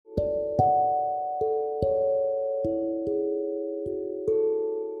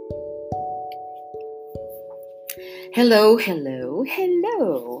Hello, hello,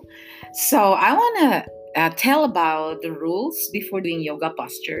 hello. So I want to tell about the rules before doing yoga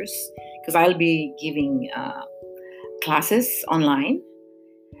postures because I'll be giving classes online.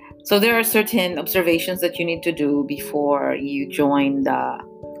 So there are certain observations that you need to do before you join the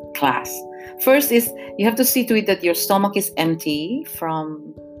class. First is you have to see to it that your stomach is empty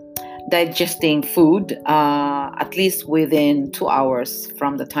from digesting food at least within 2 hours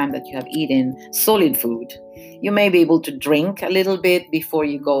from the time that you have eaten solid food. You may be able to drink a little bit before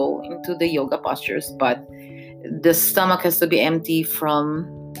you go into the yoga postures, but the stomach has to be empty from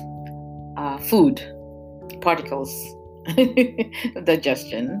food particles,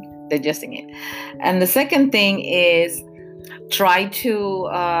 digesting it. And the second thing is try to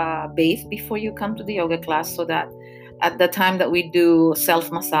bathe before you come to the yoga class so that at the time that we do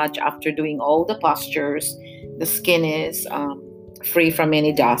self-massage after doing all the postures, the skin is free from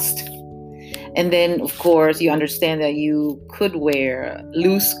any dust. And then, of course, you understand that you could wear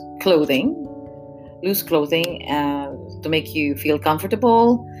loose clothing to make you feel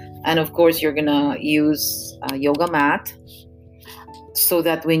comfortable. And of course, you're going to use a yoga mat so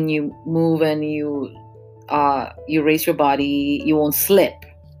that when you move and you raise your body, you won't slip.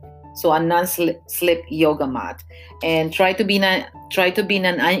 So a non-slip yoga mat, and try to be in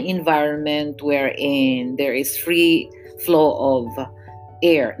an environment wherein there is free flow of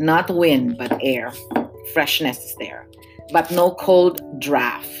air, not wind but air. Freshness is there, but no cold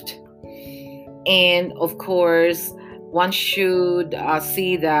draft. And of course, one should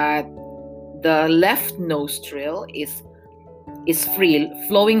see that the left nostril is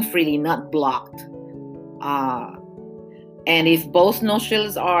flowing freely, not blocked. And if both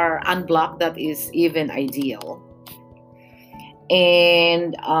nostrils are unblocked, that is even ideal.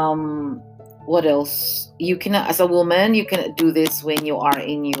 And what else? You can, as a woman, you can do this when you are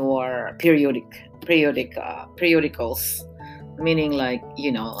in your periodicals, meaning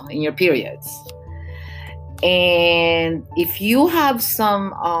in your periods. And if you have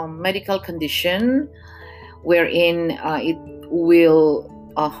some medical condition wherein it will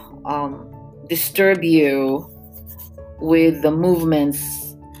disturb you with the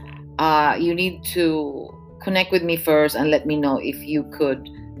movements, you need to connect with me first and let me know if you could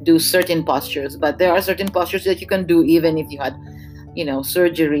do certain postures. But there are certain postures that you can do even if you had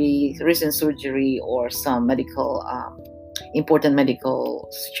surgery, recent surgery, or some important medical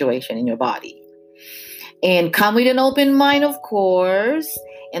situation in your body. And come with an open mind, of course,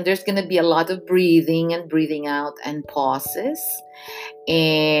 and there's going to be a lot of breathing and breathing out and pauses,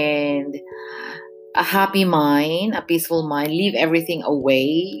 and a happy mind, a peaceful mind. Leave everything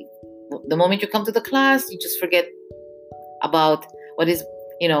away. The moment you come to the class, you just forget about what is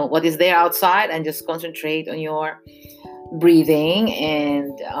there outside and just concentrate on your breathing.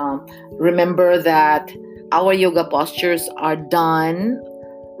 And remember that our yoga postures are done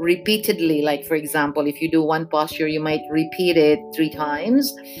repeatedly. Like, for example, if you do one posture, you might repeat it 3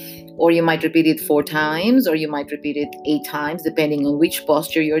 times, or you might repeat it 4 times, or you might repeat it 8 times, depending on which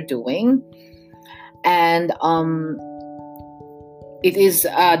posture you're doing. And it is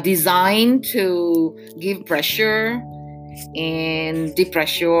designed to give pressure and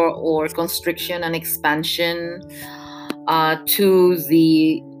depressure or constriction and expansion to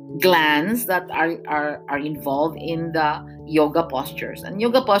the glands that are involved in the yoga postures. And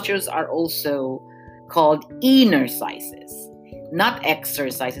yoga postures are also called exercises, not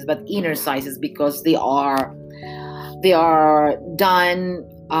exercises, but exercises, because they are done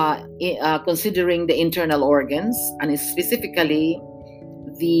considering the internal organs, and specifically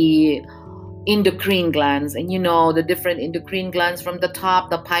the endocrine glands. And the different endocrine glands, from the top,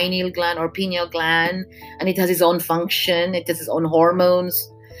 the pineal gland or pineal gland, and it has its own function, it has its own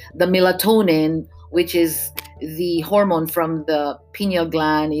hormones. The melatonin, which is the hormone from the pineal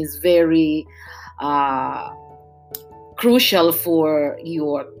gland, is very crucial for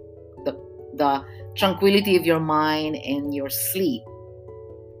the tranquility of your mind and your sleep.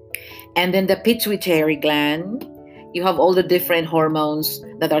 And then the pituitary gland, you have all the different hormones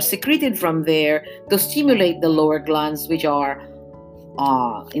that are secreted from there to stimulate the lower glands, which are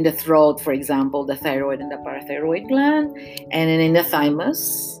in the throat, for example, the thyroid and the parathyroid gland, and then in the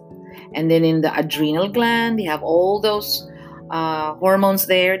thymus, and then in the adrenal gland. You have all those hormones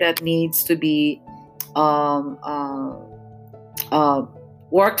there that needs to be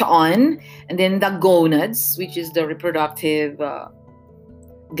worked on. And then the gonads, which is the reproductive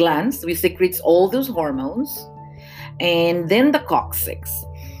glands, which secretes all those hormones. And then the coccyx.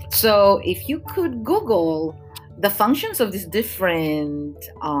 So if you could Google the functions of these different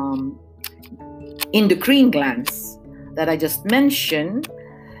endocrine glands that I just mentioned,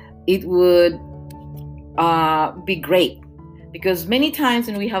 it would be great, because many times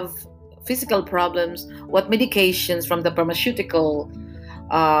when we have physical problems, what medications from the pharmaceutical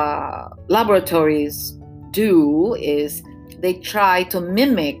laboratories do is they try to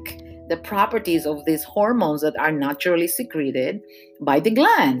mimic the properties of these hormones that are naturally secreted by the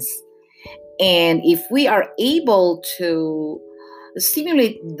glands. And if we are able to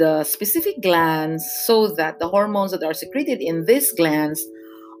stimulate the specific glands so that the hormones that are secreted in these glands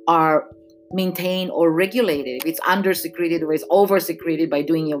are maintained or regulated, if it's under secreted or is over secreted by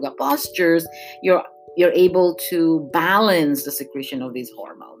doing yoga postures, you're able to balance the secretion of these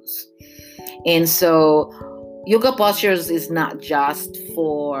hormones. And so yoga postures is not just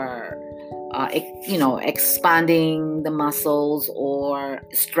for expanding the muscles or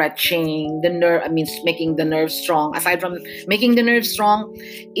stretching the nerve. I mean, making the nerves strong. Aside from making the nerves strong,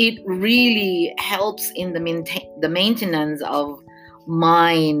 it really helps in the maintenance of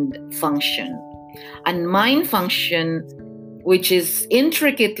mind function. And mind function, which is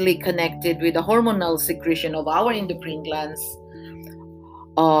intricately connected with the hormonal secretion of our endocrine glands,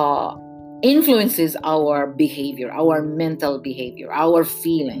 influences our behavior, our mental behavior, our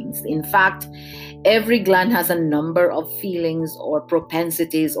feelings. In fact, every gland has a number of feelings or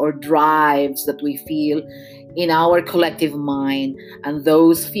propensities or drives that we feel in our collective mind, and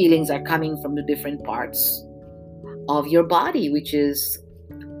those feelings are coming from the different parts of your body, which is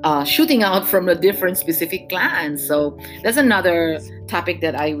shooting out from the different specific glands. So that's another topic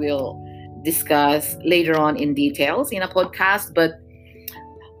that I will discuss later on in details in a podcast, but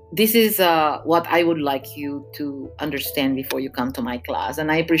this is what I would like you to understand before you come to my class. And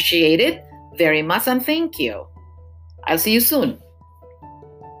I appreciate it very much, and thank you. I'll see you soon.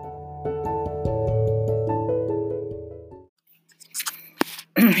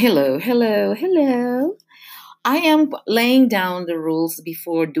 Hello, hello, hello. I am laying down the rules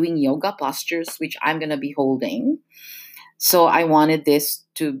before doing yoga postures, which I'm going to be holding. So I wanted this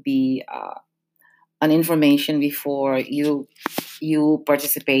to be an information before you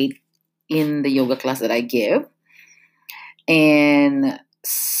participate in the yoga class that I give. And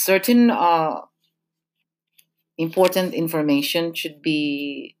certain important information should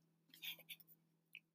be